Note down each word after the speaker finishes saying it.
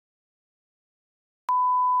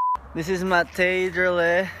This is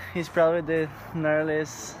Hurley. He's probably the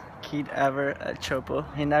gnarliest kid ever at Chopo.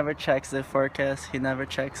 He never checks the forecast, he never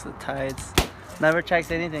checks the tides, never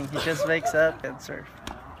checks anything. He just wakes up and surf.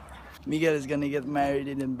 Miguel is gonna get married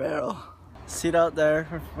in a barrel. Sit out there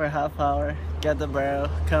for a half hour, get the barrel,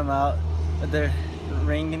 come out with the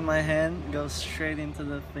ring in my hand, go straight into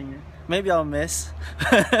the finger. Maybe I'll miss.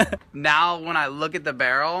 Now when I look at the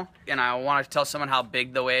barrel and I want to tell someone how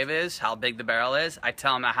big the wave is, how big the barrel is, I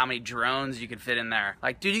tell them how many drones you could fit in there.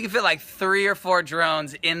 Like, dude, you can fit like 3 or 4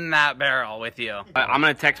 drones in that barrel with you. I'm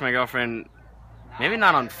gonna text my girlfriend, maybe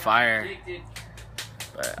not on fire,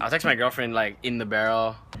 but I'll text my girlfriend like in the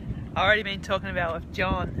barrel. I've already been talking about with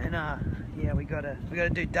John, and yeah, we gotta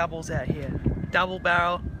do doubles out here. Double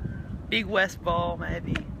barrel, big west bowl,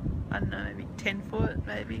 maybe, I don't know, maybe 10 foot,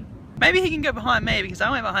 maybe. Maybe he can go behind me because I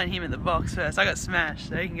went behind him in the box first. I got smashed,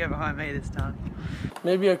 so he can go behind me this time.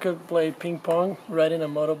 Maybe I could play ping pong riding a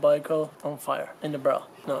motorbike on fire in the barrel.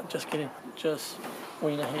 No, just kidding. Just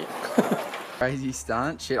wing a hit. Crazy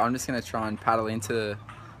stunt. Shit, I'm just gonna try and paddle into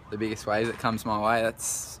the biggest wave that comes my way.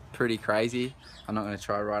 That's pretty crazy. I'm not gonna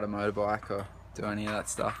try to ride a motorbike or do any of that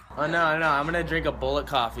stuff. Oh no, I'm gonna drink a bullet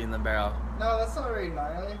coffee in the barrel. No, that's not very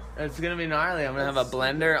gnarly. It's gonna be gnarly. I'm gonna have a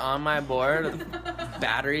blender on my board,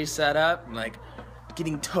 battery set up, like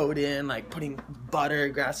getting towed in, like putting butter,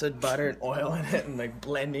 grass-fed butter and oil in it and like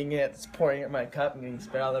blending it, just pouring it in my cup and getting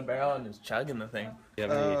spit out of the barrel and just chugging the thing. Do you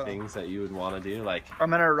have any things that you would want to do? Like, I'm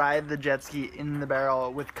gonna ride the jet ski in the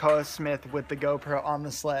barrel with Koa Smith with the GoPro on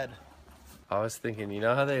the sled. I was thinking, you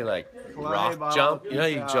know how they like rock jump? You know how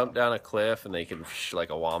you jump down a cliff and they can like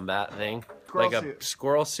a wombat thing? Like a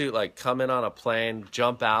squirrel suit, like come in on a plane,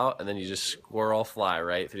 jump out, and then you just squirrel fly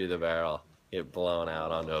right through the barrel. Get blown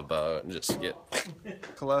out onto a boat and just get...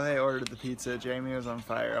 Kalohe ordered the pizza, Jamie was on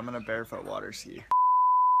fire. I'm gonna barefoot water ski.